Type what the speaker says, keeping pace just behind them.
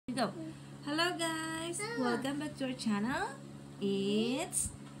Hello guys, welcome back to our channel.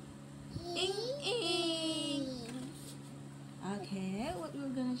 It's Ing Ing. Okay, what we're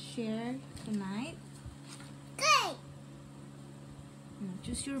gonna share tonight? Good.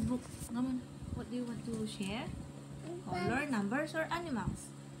 Choose your book. Come on. What do you want to share? Color, numbers, or animals?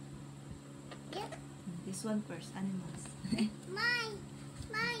 Yep. This one first, animals. Mine.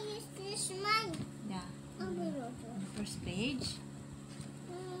 Mine is this mine. Yeah. On the first page.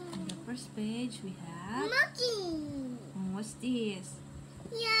 On the first page we have. Monkey. What's this?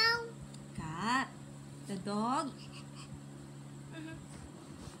 Meow. Cat. The dog.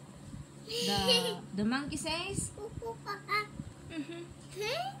 The monkey says.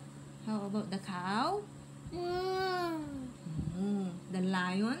 How about the cow? The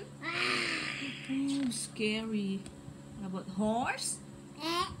lion. Scary. How about horse?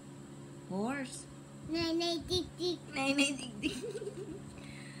 Horse. Nay, nay, tick, tick. Nay, nay, dig, dig.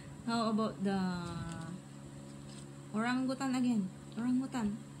 How about the orangutan again?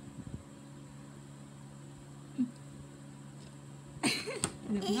 Orangutan.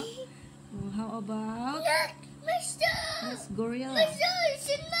 No? How about Look, Mister. this gorilla? Mister, it's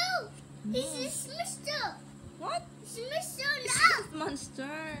a no. This No. is Mister. What? It's Mister It's now. not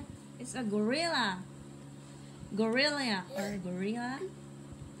monster. It's a gorilla. Gorilla or gorilla.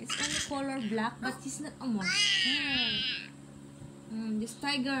 It's only color black, but he's not a monster. This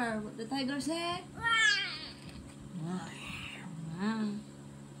tiger. What the tiger say? Wow.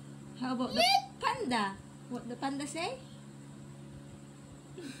 How about the panda? What the panda say?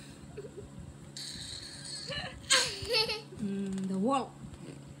 The wolf.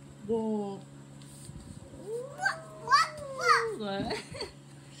 Wolf. What?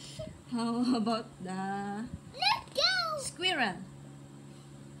 How about the Let's go. squirrel?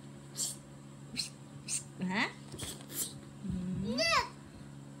 Huh? Look,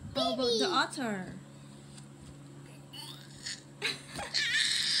 How about the otter?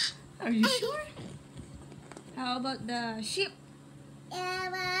 Are you sure? How about the sheep?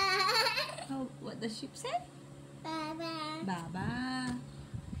 What the sheep say? Baba. Baba.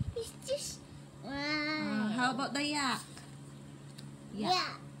 It's just. How about the yak?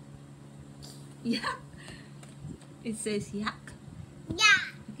 Yeah. Yak. It says yak. Yeah.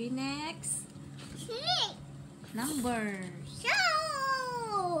 Okay, next. Snake. Numbers.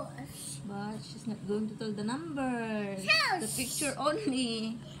 House. But she's not going to tell the numbers. House. The picture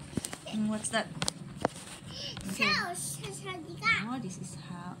only. What's that? Okay. House. Oh, this is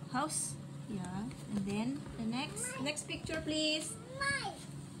house. Yeah. And then the next picture, please. Mine.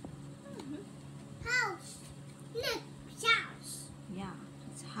 House. Look. House. Yeah,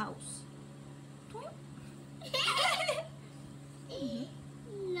 it's house.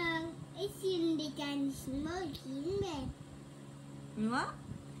 No, it's in the gun smoking man. What?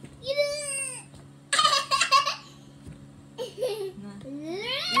 No.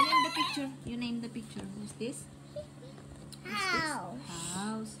 You name the picture. What's this? House.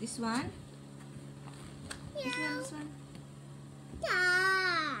 House. This one? This one?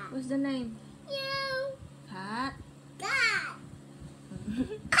 Yeah. What's the name? Yeah. Cat. God.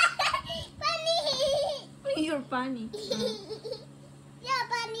 Bunny. You're funny. Yeah,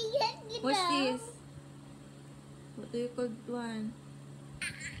 bunny. What's this? What do you call that one?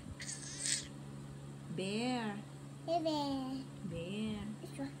 Bear. Baby. Bear.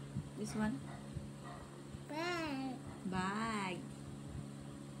 This one. This one? Bag. Bag.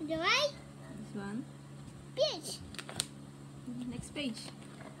 The right. This one? Fish. Next page.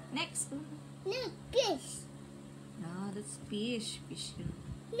 Next. Look, fish. No, that's fish. Fish.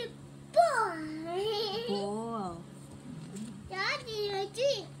 Look, ball. Ball. Daddy, I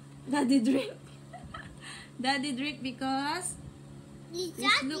drink. Daddy drink. Daddy drink because It's this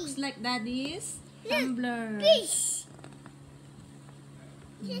daddy. looks like daddy's Look, tumbler. fish.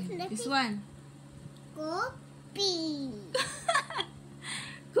 This one. Coffee.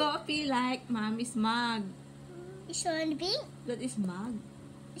 Coffee like mommy's mug. This one pink. That is mug.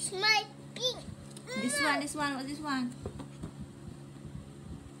 It's my pink. This one. What's this one?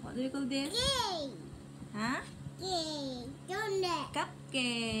 What do you call this? Yay. Huh? Yay. Donut.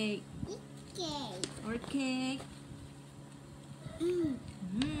 Cupcake. Cake. Or cake.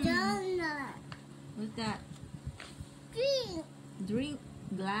 Donut. What's that? Green. Drink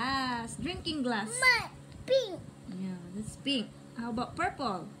glass. Drinking glass. My pink. Yeah, that's pink. How about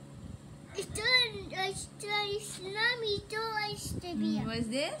purple? It's slimy toys to be. What is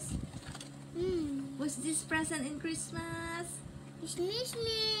this? What's this present in Christmas? It's me.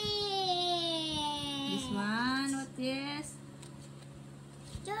 This one. What this?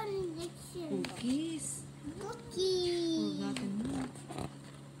 Cookies. Cookies. Cookies. Forgotten.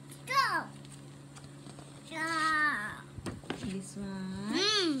 Go. This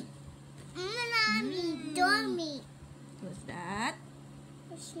one. Mommy, Tommy. What's that?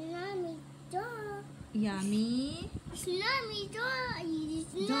 Mommy, Tommy. Yummy. Mommy, Tommy.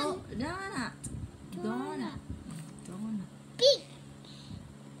 Donut. Donut. Donut. Pink.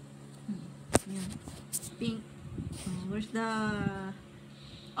 Yeah. Pink. Oh, where's the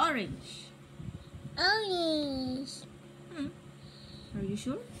orange? Orange. Are you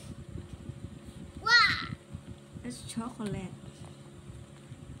sure? Wow. That's chocolate.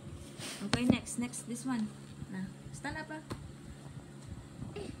 Okay, next this one. Nah, stand up.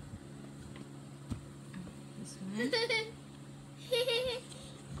 This one.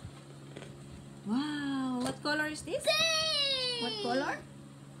 Wow, what color is this? What color?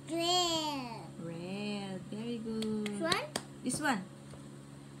 Red. Red. Very good. One. This one.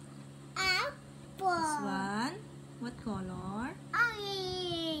 Apple. This one. What color?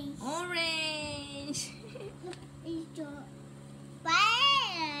 Orange. Orange.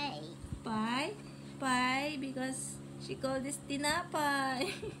 Pie. Pie. Pie because she called this tinapay.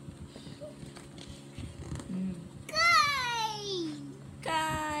 Kite.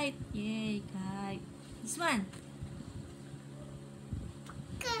 Kite. Yay, kite. This one.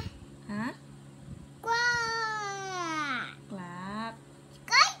 Huh? Quack. Clap.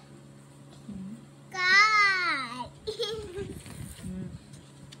 Kite. Hmm. Kite.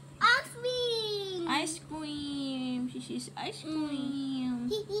 Ice cream. Ice cream. She is ice cream.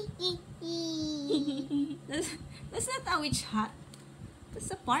 That's not a witch hat.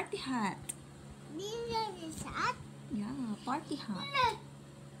 That's a party hat. This is hot. Yeah, party hat.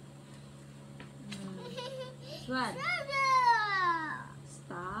 This one.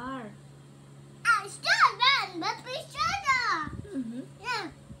 Star. Strawberry, but we soda. Yeah.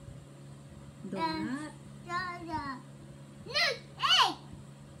 Donut. Soda. Look, egg.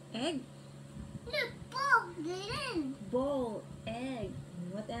 Egg. Look, ball. Green. Bowl. Egg.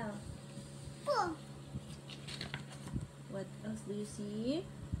 What else? Ball. What else do you see?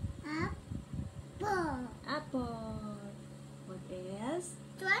 Apple. Apple. What else?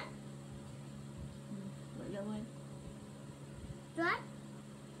 One. What the one? One.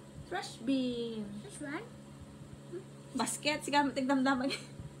 Trash bin. This one. Basket. Sige, tigdamdaman.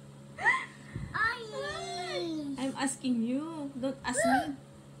 Orange. I'm asking you. Don't ask me.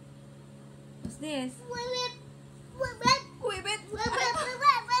 What's this? Whip. Whip. Whip. Ribbit. Whip. Whip.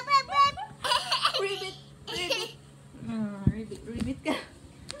 Whip. Whip. Whip. Whip. Ribbit. Ribbit. Ribbit ka.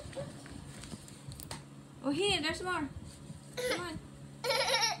 Oh, here. There's more. Come on.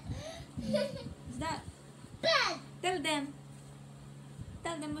 What's that? Bed. Tell them.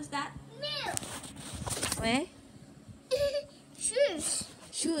 Tell them what's that? Milk. Where? Shoes.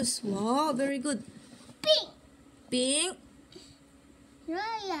 Shoes. Wow, very good. Pink. Pink.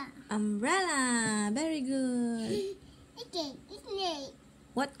 Roya. Umbrella. Very good. Okay, it's me.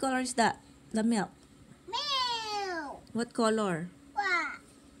 What color is that? The milk. Meow. What color? Wow.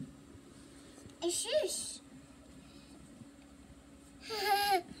 Shoes.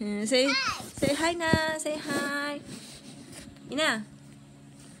 Say hi na. Say hi. Ina.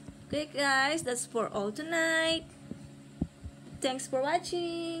 Okay guys, that's for all tonight. Thanks for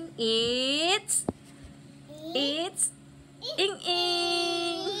watching. It's Ing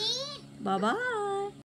Ing. Bye bye.